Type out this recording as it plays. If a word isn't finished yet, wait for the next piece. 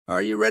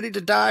Are you ready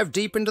to dive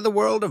deep into the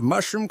world of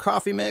mushroom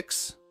coffee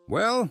mix?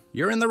 Well,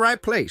 you're in the right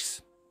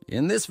place.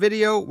 In this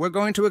video, we're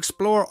going to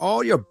explore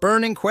all your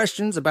burning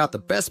questions about the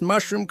best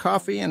mushroom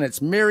coffee and its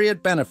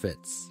myriad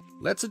benefits.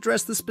 Let's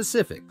address the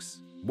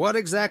specifics. What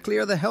exactly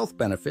are the health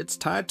benefits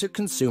tied to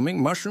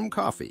consuming mushroom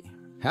coffee?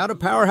 How do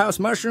powerhouse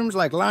mushrooms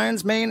like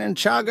lion's mane and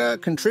chaga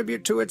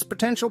contribute to its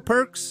potential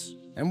perks?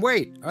 And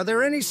wait, are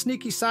there any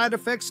sneaky side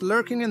effects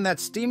lurking in that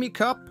steamy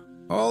cup?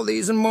 All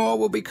these and more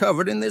will be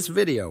covered in this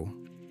video.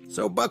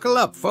 So buckle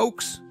up,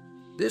 folks.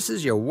 This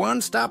is your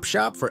one-stop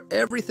shop for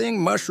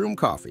everything mushroom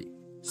coffee.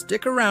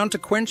 Stick around to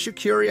quench your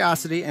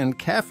curiosity and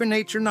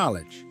caffeinate your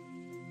knowledge.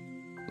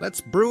 Let's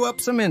brew up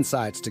some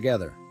insights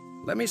together.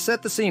 Let me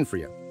set the scene for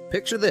you.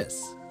 Picture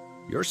this.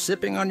 You're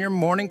sipping on your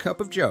morning cup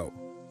of joe.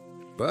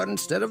 But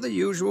instead of the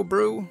usual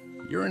brew,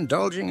 you're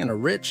indulging in a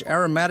rich,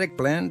 aromatic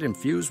blend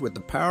infused with the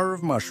power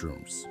of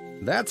mushrooms.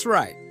 That's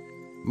right.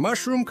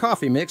 Mushroom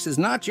coffee mix is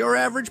not your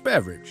average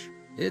beverage.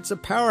 It's a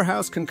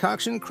powerhouse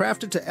concoction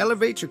crafted to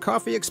elevate your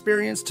coffee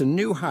experience to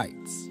new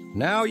heights.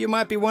 Now you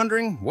might be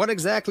wondering, what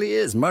exactly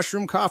is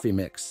mushroom coffee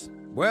mix?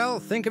 Well,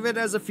 think of it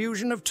as a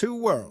fusion of two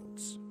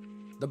worlds.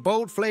 The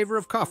bold flavor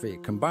of coffee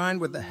combined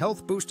with the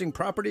health-boosting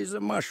properties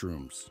of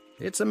mushrooms.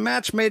 It's a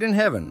match made in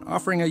heaven,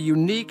 offering a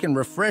unique and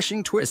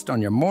refreshing twist on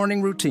your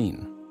morning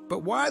routine.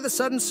 But why the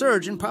sudden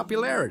surge in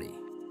popularity?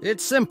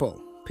 It's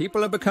simple.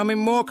 People are becoming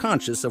more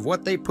conscious of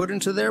what they put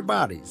into their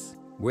bodies.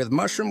 With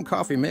mushroom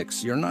coffee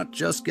mix, you're not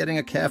just getting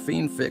a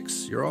caffeine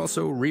fix, you're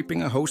also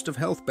reaping a host of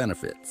health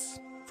benefits.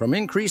 From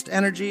increased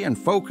energy and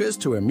focus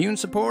to immune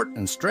support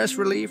and stress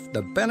relief,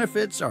 the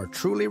benefits are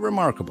truly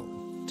remarkable.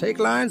 Take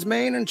lion's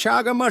mane and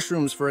chaga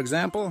mushrooms, for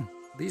example.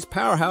 These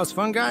powerhouse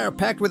fungi are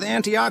packed with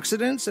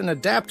antioxidants and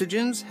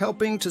adaptogens,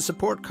 helping to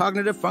support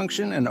cognitive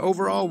function and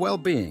overall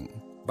well-being.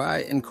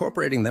 By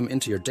incorporating them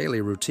into your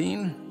daily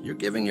routine, you're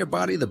giving your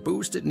body the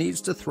boost it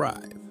needs to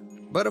thrive.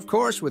 But of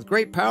course, with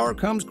great power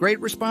comes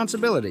great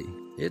responsibility.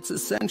 It's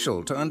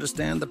essential to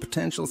understand the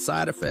potential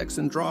side effects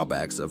and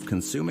drawbacks of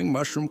consuming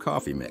mushroom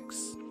coffee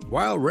mix.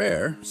 While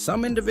rare,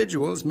 some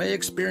individuals may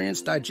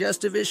experience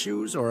digestive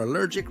issues or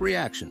allergic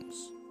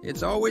reactions.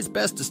 It's always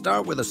best to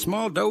start with a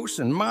small dose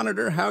and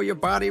monitor how your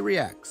body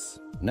reacts.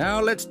 Now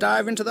let's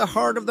dive into the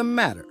heart of the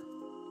matter,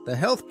 the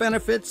health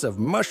benefits of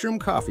mushroom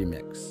coffee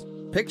mix.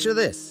 Picture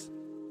this.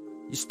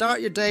 You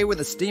start your day with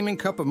a steaming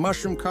cup of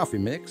mushroom coffee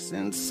mix,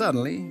 and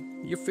suddenly,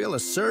 you feel a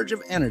surge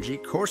of energy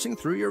coursing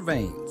through your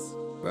veins.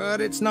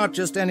 But it's not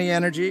just any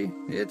energy.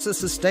 It's a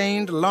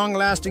sustained,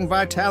 long-lasting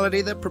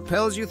vitality that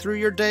propels you through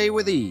your day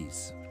with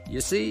ease.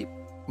 You see,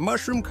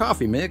 mushroom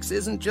coffee mix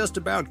isn't just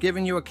about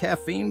giving you a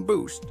caffeine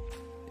boost.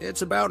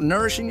 It's about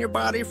nourishing your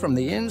body from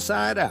the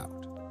inside out.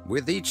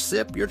 With each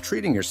sip, you're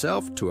treating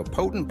yourself to a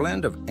potent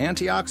blend of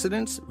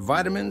antioxidants,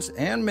 vitamins,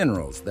 and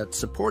minerals that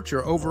support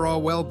your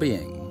overall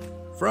well-being.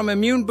 From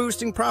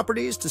immune-boosting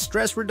properties to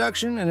stress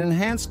reduction and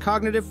enhanced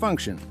cognitive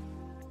function,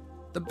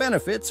 the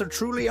benefits are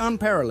truly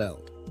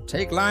unparalleled.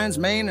 Take lion's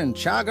mane and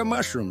chaga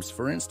mushrooms,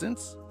 for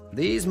instance.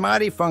 These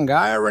mighty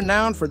fungi are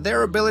renowned for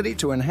their ability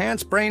to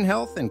enhance brain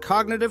health and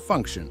cognitive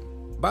function.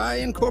 By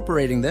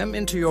incorporating them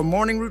into your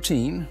morning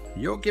routine,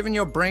 you're giving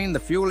your brain the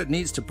fuel it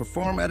needs to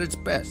perform at its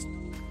best.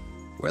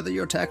 Whether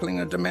you're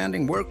tackling a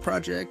demanding work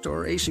project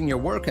or acing your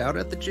workout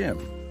at the gym.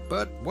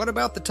 But what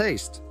about the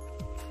taste?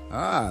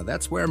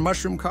 That's where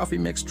mushroom coffee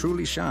mix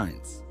truly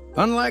shines.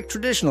 Unlike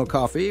traditional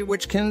coffee,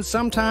 which can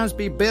sometimes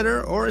be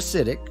bitter or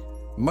acidic,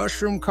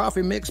 mushroom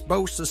coffee mix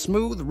boasts a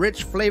smooth,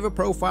 rich flavor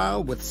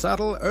profile with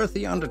subtle,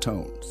 earthy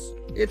undertones.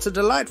 It's a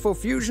delightful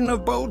fusion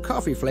of bold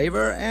coffee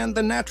flavor and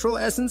the natural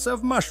essence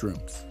of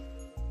mushrooms,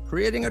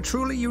 creating a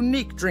truly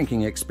unique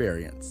drinking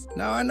experience.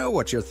 Now I know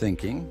what you're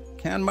thinking.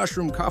 Can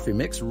mushroom coffee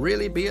mix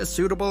really be a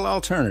suitable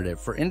alternative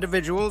for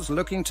individuals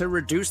looking to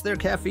reduce their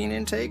caffeine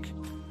intake?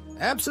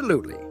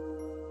 Absolutely.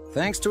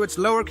 Thanks to its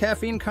lower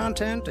caffeine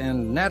content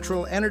and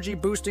natural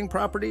energy-boosting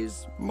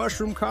properties,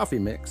 mushroom coffee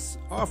mix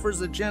offers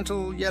a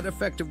gentle yet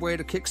effective way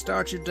to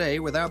kickstart your day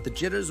without the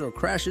jitters or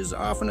crashes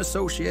often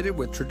associated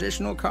with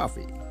traditional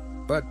coffee.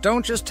 But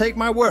don't just take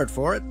my word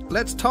for it.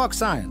 Let's talk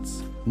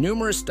science.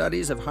 Numerous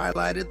studies have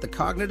highlighted the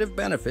cognitive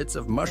benefits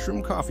of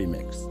mushroom coffee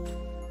mix,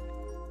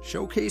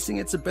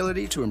 showcasing its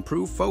ability to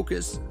improve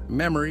focus,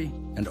 memory,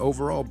 and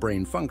overall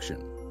brain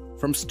function.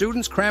 From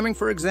students cramming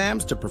for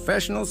exams to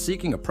professionals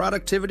seeking a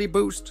productivity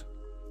boost,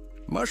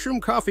 mushroom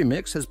coffee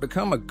mix has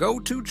become a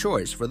go-to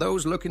choice for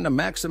those looking to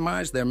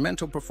maximize their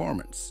mental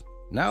performance.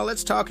 Now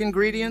let's talk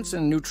ingredients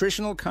and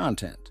nutritional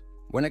content.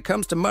 When it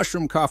comes to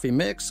mushroom coffee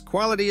mix,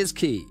 quality is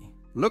key.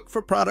 Look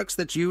for products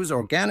that use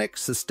organic,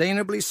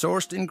 sustainably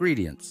sourced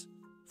ingredients,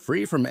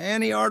 free from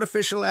any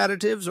artificial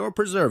additives or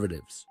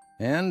preservatives.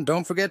 And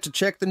don't forget to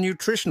check the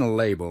nutritional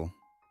label.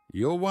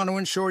 You'll want to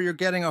ensure you're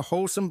getting a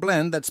wholesome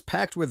blend that's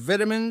packed with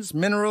vitamins,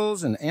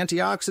 minerals, and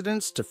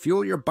antioxidants to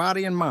fuel your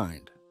body and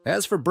mind.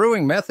 As for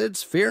brewing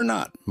methods, fear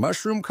not.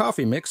 Mushroom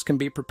coffee mix can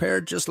be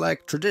prepared just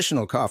like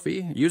traditional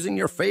coffee using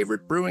your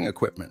favorite brewing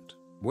equipment.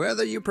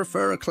 Whether you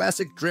prefer a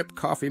classic drip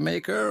coffee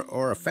maker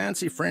or a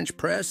fancy French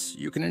press,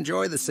 you can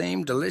enjoy the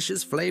same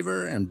delicious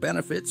flavor and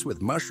benefits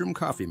with mushroom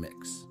coffee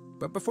mix.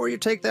 But before you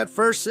take that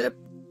first sip,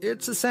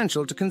 it's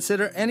essential to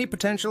consider any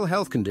potential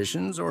health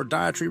conditions or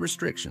dietary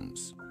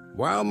restrictions.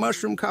 While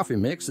mushroom coffee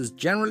mix is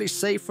generally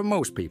safe for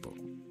most people,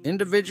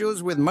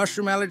 individuals with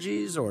mushroom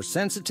allergies or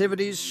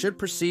sensitivities should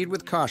proceed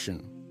with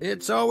caution.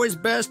 It's always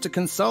best to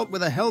consult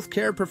with a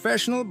healthcare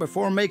professional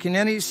before making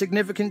any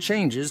significant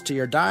changes to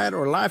your diet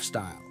or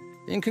lifestyle.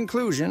 In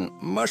conclusion,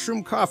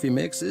 mushroom coffee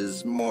mix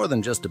is more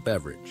than just a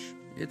beverage.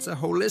 It's a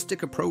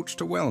holistic approach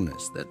to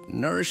wellness that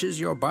nourishes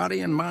your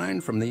body and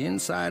mind from the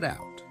inside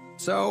out.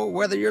 So,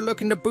 whether you're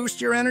looking to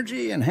boost your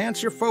energy,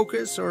 enhance your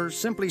focus, or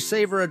simply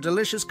savor a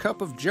delicious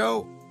cup of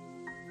joe,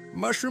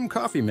 mushroom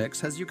coffee mix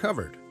has you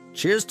covered.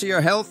 Cheers to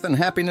your health and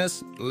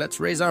happiness. Let's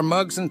raise our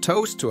mugs and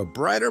toast to a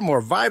brighter,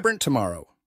 more vibrant tomorrow.